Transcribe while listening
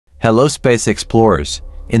Hello space explorers,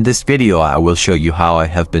 in this video I will show you how I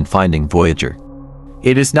have been finding Voyager.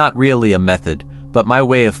 It is not really a method, but my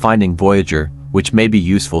way of finding Voyager, which may be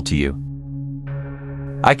useful to you.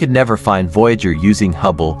 I could never find Voyager using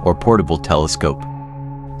Hubble or portable telescope.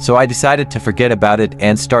 So I decided to forget about it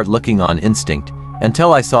and start looking on instinct,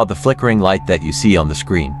 until I saw the flickering light that you see on the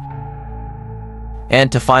screen.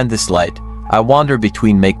 And to find this light, I wander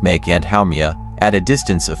between Make Make and Haumea, at a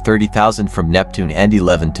distance of 30,000 from Neptune and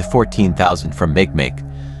 11 to 14,000 from Make Make.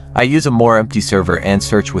 I use a more empty server and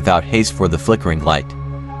search without haste for the flickering light.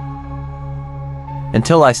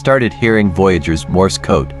 Until I started hearing Voyager's Morse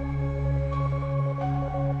code.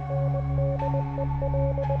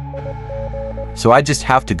 So I just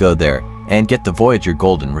have to go there and get the Voyager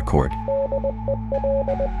golden record.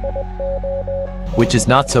 Which is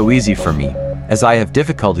not so easy for me, as I have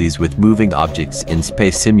difficulties with moving objects in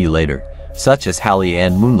Space Simulator, such as Halley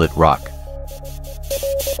and Moonlit Rock.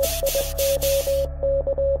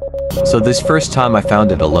 So this first time I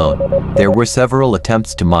found it alone, there were several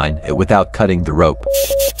attempts to mine it without cutting the rope.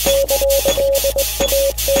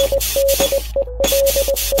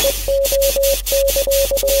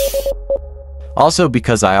 Also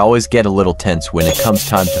because I always get a little tense when it comes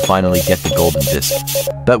time to finally get the golden disc.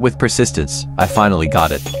 But with persistence, I finally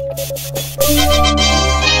got it.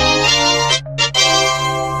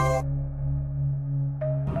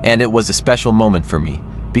 And it was a special moment for me,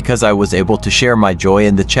 because I was able to share my joy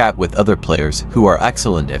in the chat with other players who are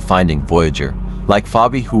excellent at finding Voyager, like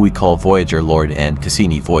Fabi, who we call Voyager Lord, and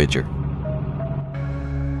Cassini Voyager.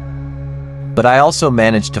 But I also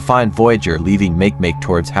managed to find Voyager leaving Make Make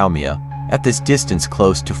towards Haumea, at this distance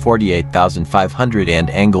close to 48,500 and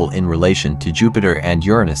angle in relation to Jupiter and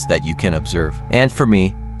Uranus that you can observe. And for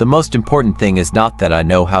me, the most important thing is not that I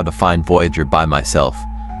know how to find Voyager by myself,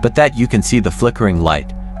 but that you can see the flickering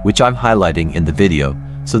light, which I'm highlighting in the video,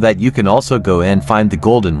 so that you can also go and find the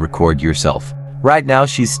golden record yourself. Right now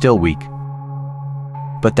she's still weak,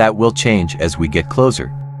 but that will change as we get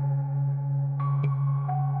closer.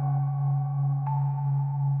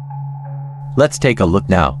 Let's take a look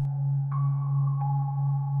now.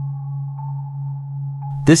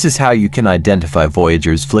 This is how you can identify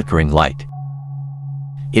Voyager's flickering light.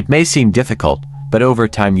 It may seem difficult, but over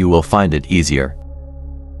time you will find it easier.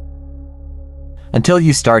 Until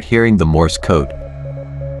you start hearing the Morse code.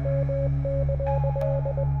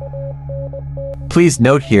 Please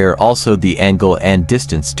note here also the angle and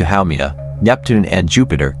distance to Haumea, Neptune and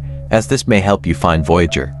Jupiter, as this may help you find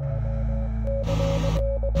Voyager.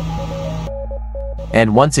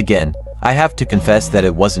 And once again, I have to confess that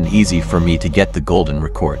it wasn't easy for me to get the golden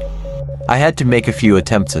record. I had to make a few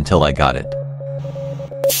attempts until I got it.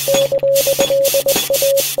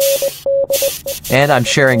 And I'm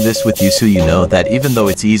sharing this with you so you know that even though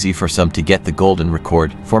it's easy for some to get the golden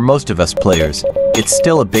record, for most of us players, it's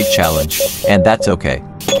still a big challenge, and that's okay.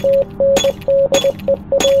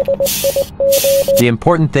 The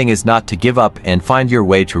important thing is not to give up and find your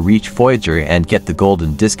way to reach Voyager and get the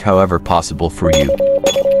golden disc however possible for you.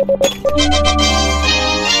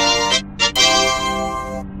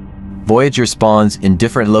 Voyager spawns in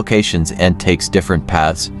different locations and takes different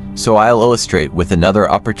paths, so I'll illustrate with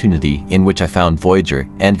another opportunity in which I found Voyager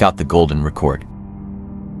and got the golden record.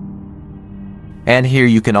 And here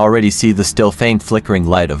you can already see the still faint flickering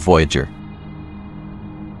light of Voyager.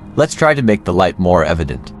 Let's try to make the light more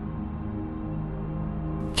evident.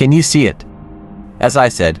 Can you see it? As I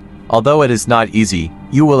said, although it is not easy,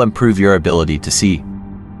 you will improve your ability to see.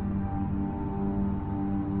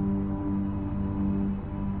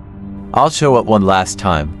 I'll show it one last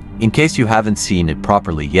time, in case you haven't seen it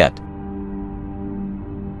properly yet.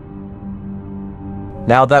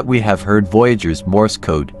 Now that we have heard Voyager's Morse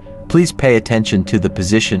code, please pay attention to the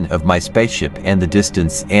position of my spaceship and the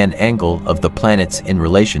distance and angle of the planets in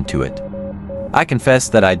relation to it. I confess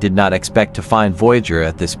that I did not expect to find Voyager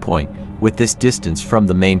at this point, with this distance from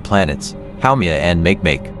the main planets, Haumea and Make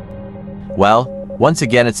Make. Well, once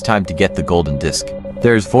again it's time to get the golden disc.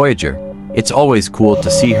 There's Voyager. It's always cool to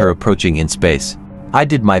see her approaching in space. I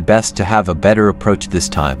did my best to have a better approach this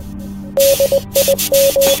time.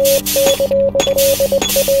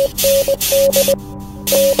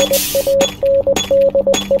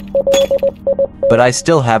 But I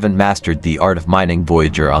still haven't mastered the art of mining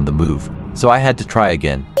Voyager on the move, so I had to try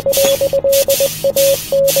again.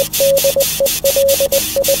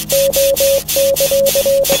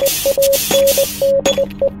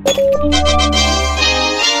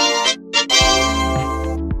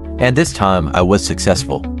 And this time I was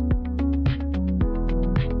successful.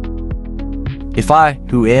 If I,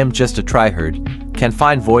 who am just a tryhard, can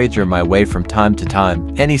find Voyager my way from time to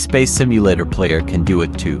time, any space simulator player can do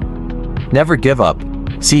it too. Never give up.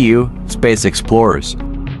 See you, space explorers.